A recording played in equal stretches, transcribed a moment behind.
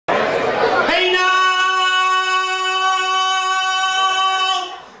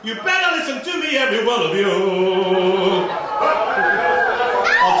every one of you.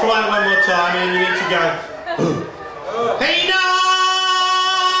 I'll try it one more time and you need to go. Hey now!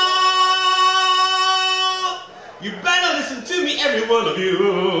 You better listen to me, every one of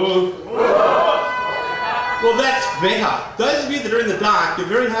you. Well, that's better. Those of you that are in the dark, you're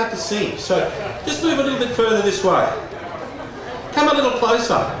very hard to see. So just move a little bit further this way. Come a little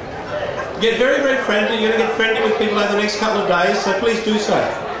closer. Get very, very friendly. You're going to get friendly with people over the next couple of days, so please do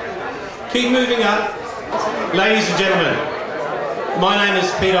so. Keep moving up. Ladies and gentlemen, my name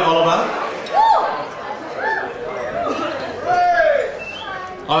is Peter Oliver.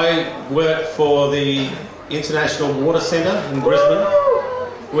 I work for the International Water Centre in Brisbane,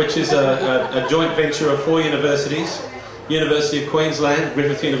 which is a joint venture of 4 universities: University of Queensland,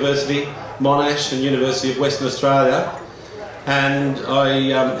 Griffith University, Monash and University of Western Australia. And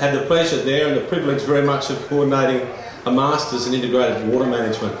I had the pleasure there and the privilege very much of coordinating a Masters in Integrated Water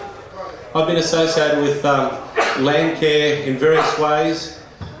Management. I've been associated with Landcare in various ways,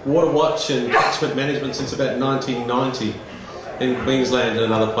 Water Watch and catchment management since about 1990 in Queensland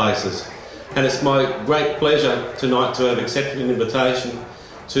and other places. And it's my great pleasure tonight to have accepted an invitation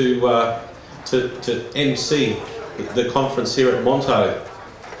to MC the conference here at Monto.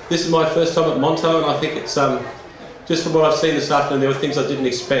 This is my first time at Monto, and I think it's just from what I've seen this afternoon, there were things I didn't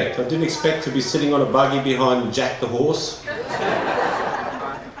expect. I didn't expect to be sitting on a buggy behind Jack the horse.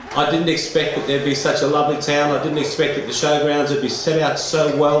 I didn't expect that there'd be such a lovely town. I didn't expect that the showgrounds would be set out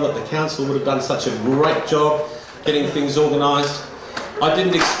so well, that the council would have done such a great job getting things organised. I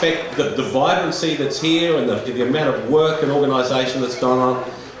didn't expect the vibrancy that's here and the amount of work and organisation that's gone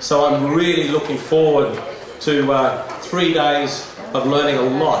on. So I'm really looking forward to 3 days of learning a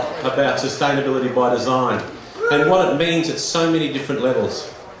lot about sustainability by design and what it means at so many different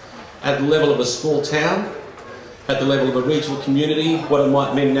levels. At the level of a small town, at the level of a regional community, what it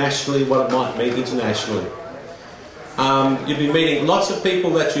might mean nationally, what it might mean internationally. You'll be meeting lots of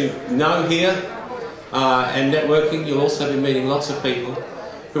people that you know here and networking. You'll also be meeting lots of people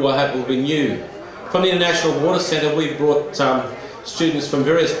who I hope will be new. From the International Water Centre, we've brought students from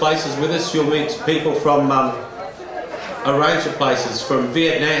various places with us. You'll meet people from a range of places, from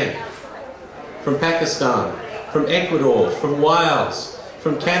Vietnam, from Pakistan, from Ecuador, from Wales,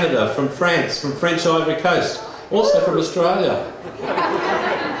 from Canada, from France, from French Ivory Coast, also from Australia.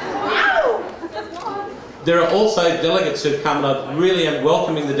 There are also delegates who've come, and I really am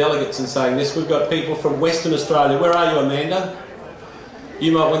welcoming the delegates and saying this. We've got people from Western Australia. Where are you, Amanda?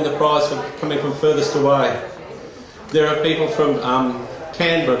 You might win the prize for coming from furthest away. There are people from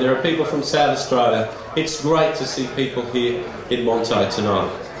Canberra. There are people from South Australia. It's great to see people here in Monto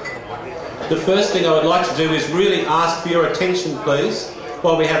tonight. The first thing I would like to do is really ask for your attention, please,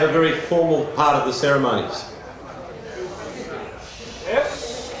 while we have a very formal part of the ceremonies.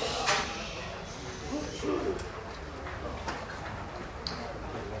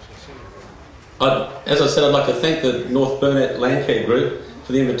 As I said, I'd like to thank the North Burnett Landcare Group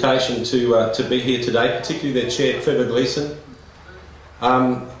for the invitation to be here today, particularly their chair, Trevor Gleeson.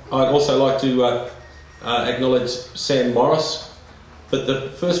 I'd also like to acknowledge Sam Morris, but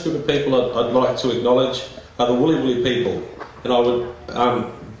the first group of people I'd like to acknowledge are the Wulli people, and I would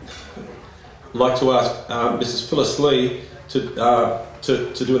like to ask Mrs. Phyllis Lea to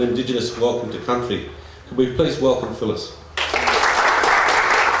do an Indigenous welcome to country. Could we please welcome Phyllis?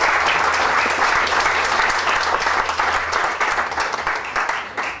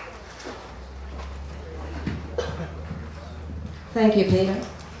 Thank you, Peter.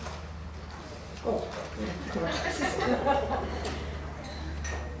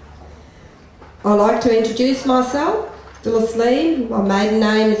 I'd like to introduce myself, Phyllis Lea. My maiden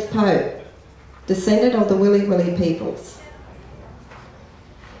name is Pope, descendant of the Wulli peoples.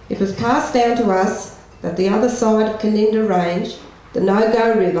 It was passed down to us that the other side of Caninda Range, the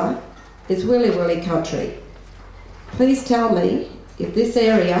No-Go River, is Wulli country. Please tell me if this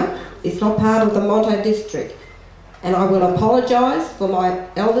area is not part of the Monto district, and I will apologise for my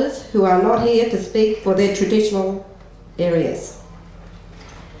elders who are not here to speak for their traditional areas.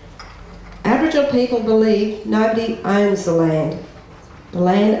 Aboriginal people believe nobody owns the land. The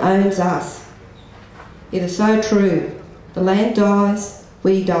land owns us. It is so true. The land dies,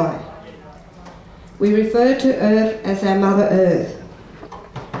 we die. We refer to Earth as our Mother Earth.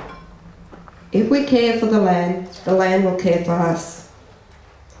 If we care for the land will care for us.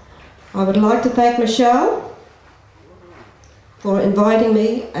 I would like to thank Michelle for inviting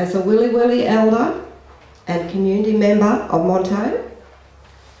me as a Wulli elder and community member of Monto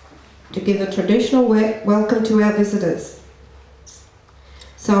to give a traditional welcome to our visitors.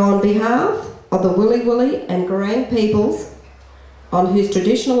 So on behalf of the Wulli and Garang peoples, on whose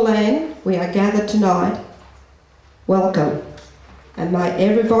traditional land we are gathered tonight, welcome. And may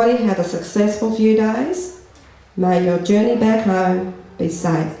everybody have a successful few days. May your journey back home be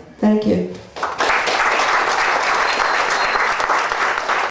safe. Thank you.